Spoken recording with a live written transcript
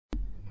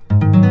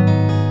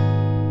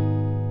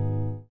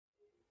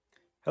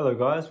Hello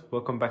guys,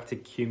 welcome back to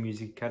Kia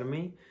Music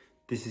Academy.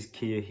 This is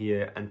Kia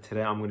here, and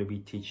today I'm going to be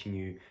teaching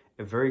you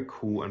a very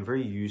cool and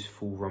very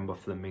useful rumba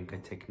flamenco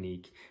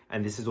technique,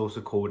 and this is also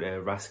called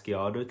a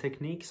Rasgueado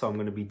technique. So I'm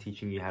going to be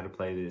teaching you how to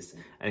play this,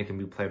 and it can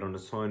be played on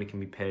its own, it can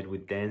be paired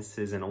with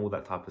dances and all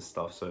that type of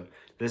stuff. So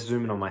let's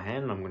zoom in on my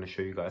hand and I'm going to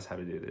show you guys how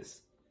to do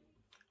this.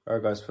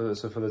 Alright guys,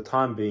 so for the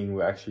time being,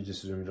 we're actually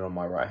just zoomed in on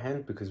my right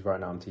hand because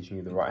right now I'm teaching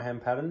you the right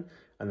hand pattern,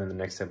 and then the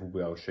next step will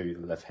be I'll show you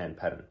the left hand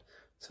pattern.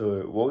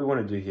 So what we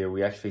want to do here,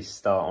 we actually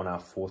start on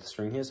our fourth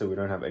string here, so we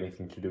don't have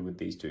anything to do with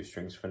these two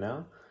strings for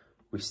now.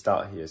 We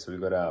start here, so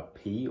we've got our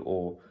P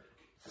or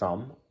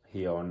thumb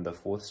here on the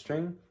fourth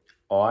string,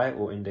 I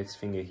or index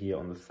finger here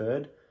on the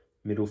third,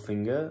 middle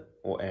finger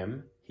or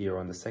M here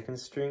on the second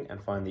string,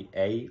 and finally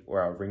A or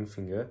our ring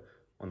finger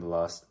on the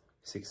last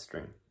sixth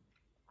string.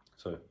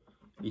 So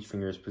each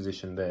finger is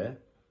positioned there,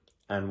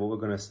 and what we're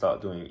going to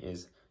start doing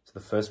is, so the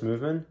first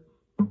movement,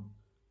 you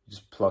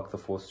just pluck the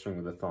fourth string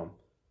with the thumb.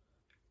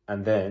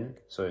 And then,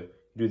 so you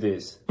do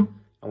this, and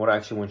what I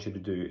actually want you to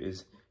do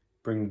is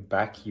bring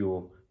back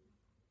your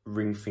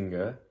ring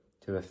finger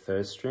to the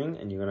third string,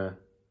 and you're gonna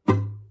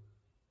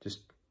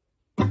just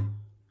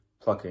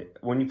pluck it.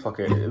 When you pluck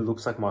it, it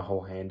looks like my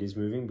whole hand is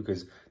moving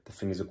because the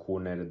fingers are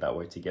coordinated that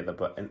way together,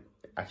 but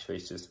actually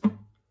it's just,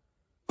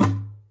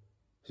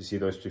 you see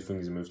those two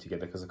fingers move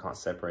together because I can't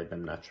separate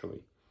them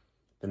naturally.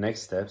 The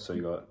next step, so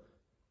you got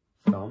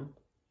thumb,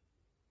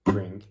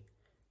 ring,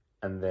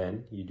 and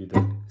then you do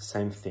the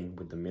same thing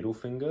with the middle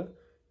finger,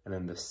 and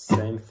then the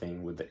same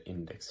thing with the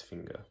index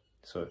finger.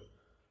 So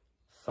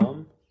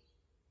thumb,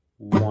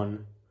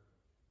 1,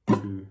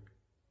 2,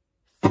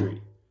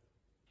 3.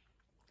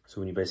 So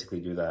when you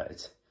basically do that,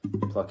 it's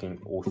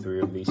plucking all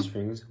three of these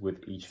strings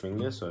with each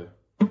finger. So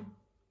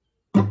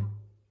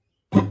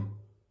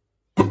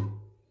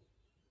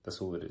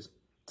that's all it is.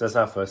 So that's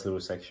our first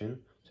little section.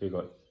 So you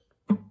got,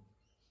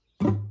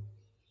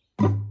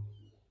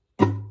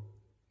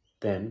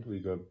 then we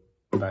go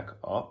back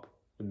up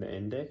with the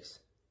index,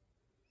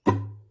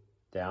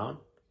 down,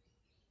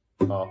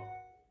 up,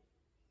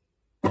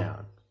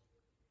 down.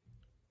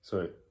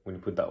 So when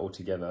you put that all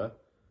together,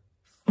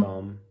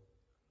 thumb,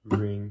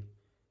 ring,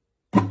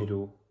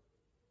 middle,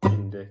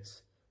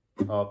 index,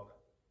 up,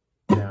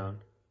 down,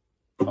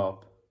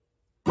 up,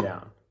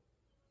 down.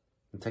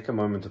 And take a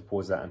moment to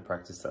pause that and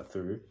practice that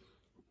through.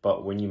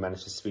 But when you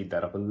manage to speed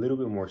that up a little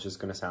bit more, it's just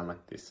going to sound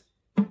like this.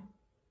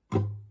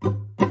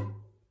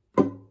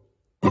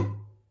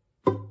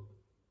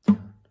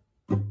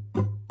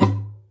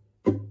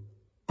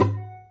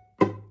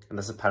 And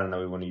that's a pattern that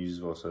we want to use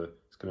as well, so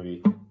it's going to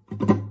be.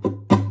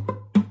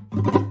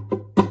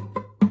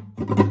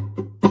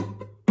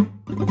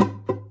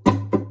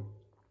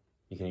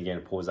 You can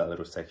again pause that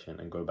little section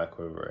and go back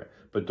over it.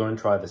 But don't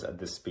try this at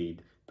this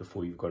speed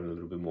before you've gotten a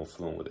little bit more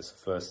fluent with it. So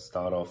first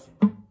start off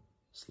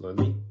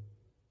slowly.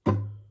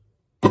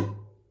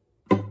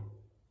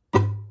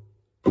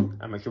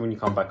 And make sure when you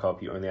come back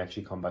up, you only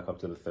actually come back up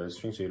to the third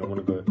string. So you don't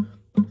want to go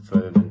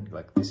further than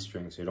like this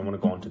string. So you don't want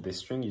to go onto this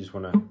string, you just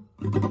want to.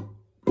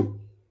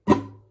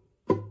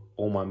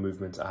 All my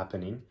movements are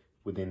happening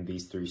within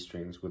these three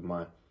strings with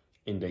my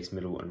index,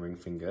 middle, and ring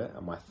finger,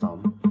 and my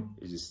thumb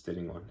is just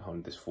sitting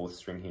on this fourth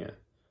string here.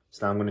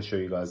 So now I'm going to show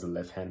you guys the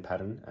left hand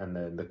pattern and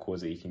the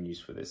chords that you can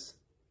use for this.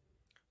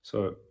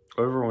 So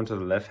over onto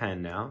the left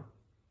hand now.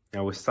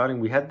 Now we're starting,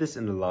 we had this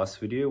in the last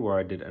video where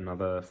I did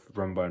another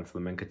rumba and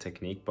flamenco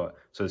technique, but,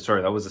 so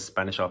sorry, that was a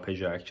Spanish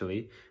arpeggio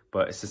actually,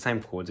 but it's the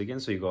same chords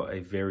again. So you got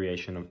a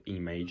variation of E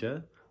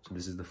major. So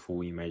this is the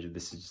full E major.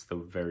 This is just the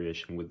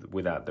variation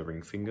without the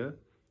ring finger.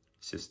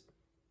 It's just,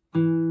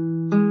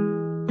 and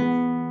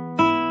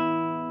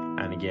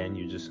again,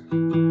 you're just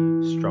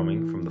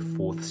strumming from the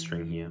fourth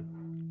string here.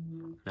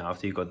 Now,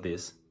 after you got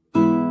this,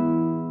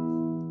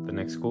 the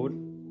next chord,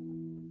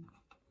 I'm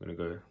gonna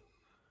go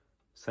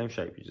same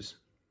shape. You just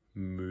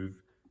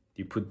move,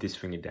 you put this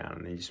finger down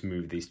and then you just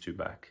move these two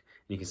back.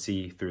 And you can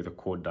see through the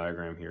chord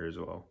diagram here as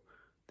well.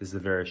 This is the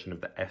variation of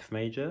the F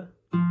major.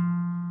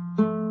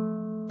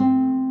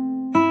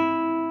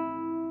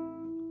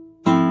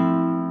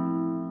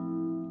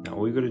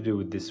 All you got to do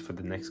with this for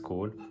the next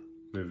chord,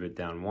 move it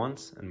down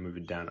once and move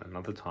it down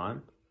another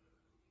time.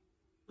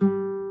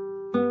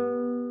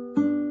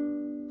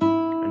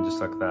 And just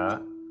like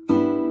that,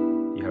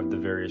 you have the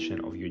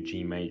variation of your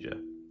G major.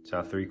 So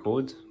our three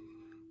chords,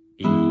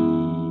 E,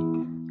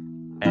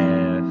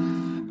 F,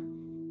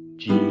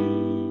 G.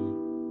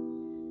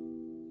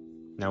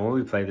 Now when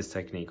we play this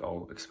technique,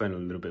 I'll explain a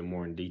little bit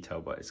more in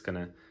detail, but it's going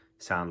to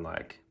sound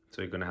like,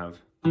 so you're going to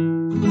have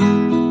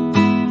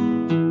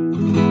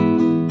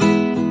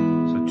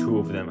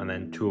of them and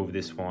then two of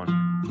this one,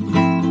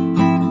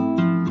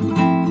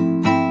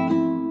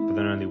 but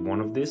then only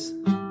one of this,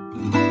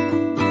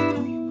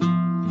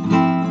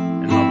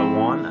 another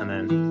one, and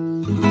then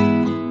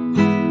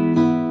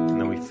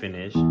we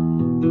finish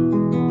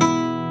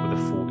with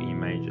a full E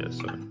major.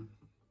 So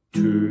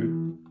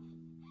 2,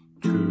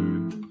 2,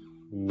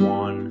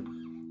 1,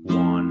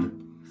 1,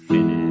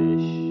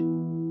 finish.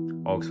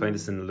 I'll explain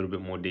this in a little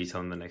bit more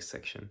detail in the next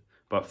section,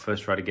 but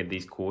first try to get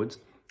these chords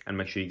and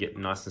make sure you get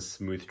nice and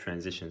smooth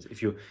transitions.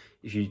 If you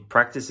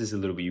practice this a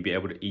little bit, you'll be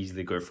able to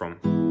easily go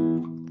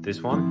from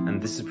this one,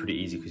 and this is pretty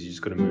easy because you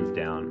just got to move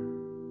down.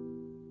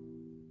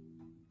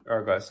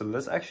 Alright guys, so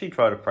let's actually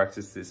try to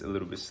practice this a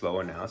little bit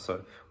slower now.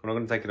 So we're not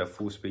going to take it at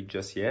full speed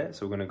just yet,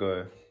 so we're going to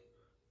go a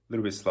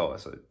little bit slower.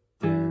 So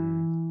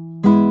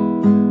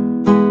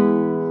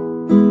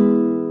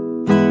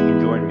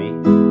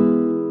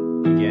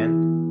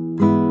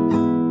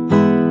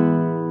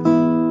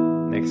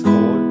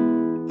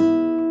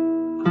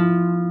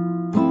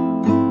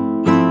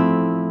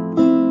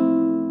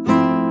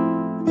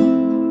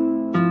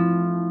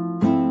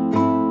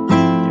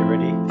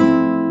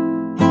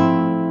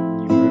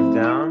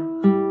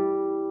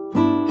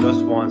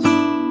just once,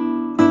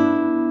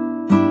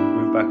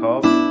 move back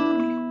up,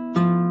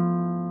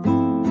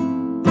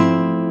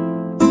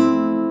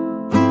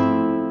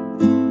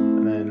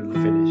 and then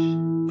finish,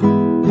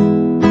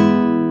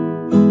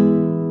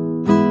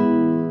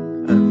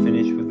 and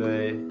finish with a,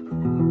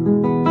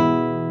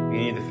 you can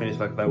either finish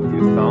like that with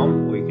your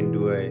thumb, or you can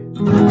do a,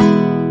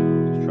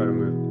 just try to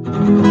move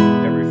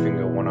every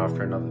finger one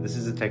after another. This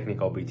is a technique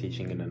I'll be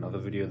teaching in another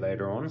video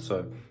later on,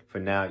 so for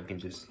now you can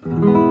just,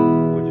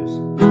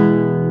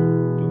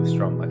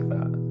 strum like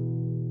that.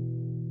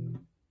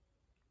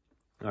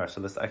 Alright, so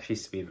let's actually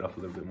speed it up a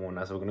little bit more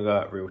now. So we're going to go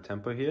at real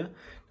tempo here.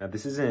 Now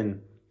this is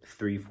in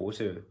 3/4,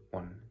 so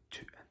 1,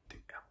 2, and 3,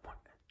 and 1,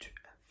 and 2,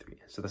 and 3.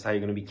 So that's how you're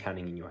going to be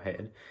counting in your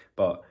head.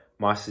 But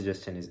my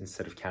suggestion is,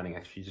 instead of counting,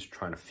 actually just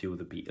trying to feel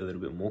the beat a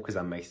little bit more, because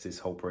that makes this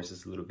whole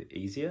process a little bit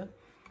easier.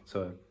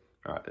 So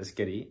alright, let's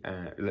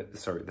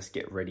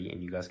get ready,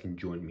 and you guys can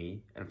join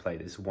me and play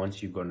this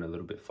once you've gotten a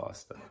little bit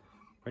faster.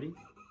 Ready?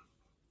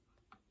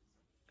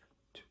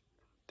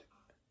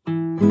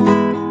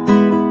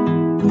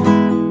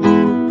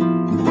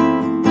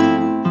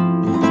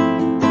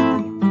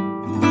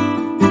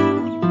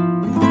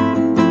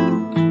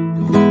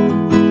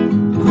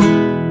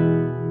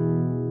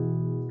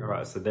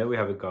 So there we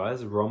have it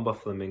guys, rumba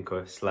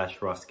flamenco /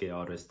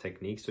 Rasgueados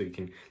technique. So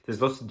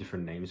there's lots of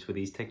different names for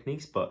these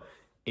techniques, but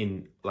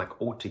in like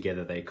all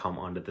together they come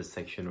under the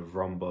section of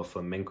rumba,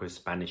 flamenco,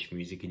 Spanish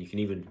music, and you can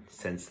even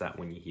sense that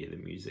when you hear the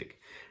music.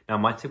 Now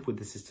my tip with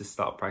this is to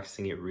start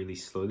practicing it really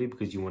slowly,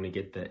 because you want to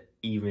get the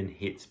even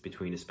hits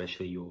between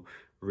especially your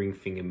ring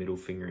finger, middle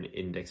finger, and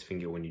index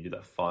finger when you do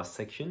that fast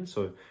section.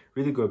 So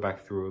really go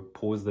back through it,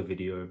 pause the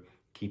video,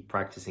 keep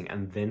practicing,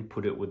 and then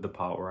put it with the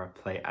part where I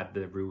play at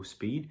the real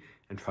speed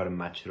and try to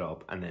match it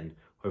up, and then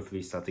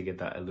hopefully start to get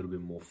that a little bit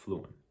more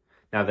fluent.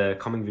 Now the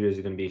coming videos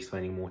are going to be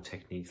explaining more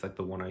techniques like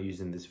the one I use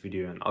in this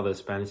video and other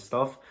Spanish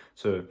stuff.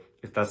 So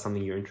if that's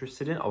something you're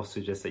interested in, I'll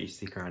suggest that you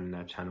stick around in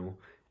our channel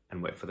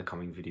and wait for the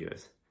coming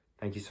videos.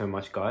 Thank you so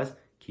much guys.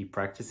 Keep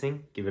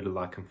practicing. Give it a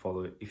like and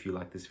follow if you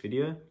like this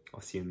video. I'll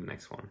see you in the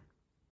next one.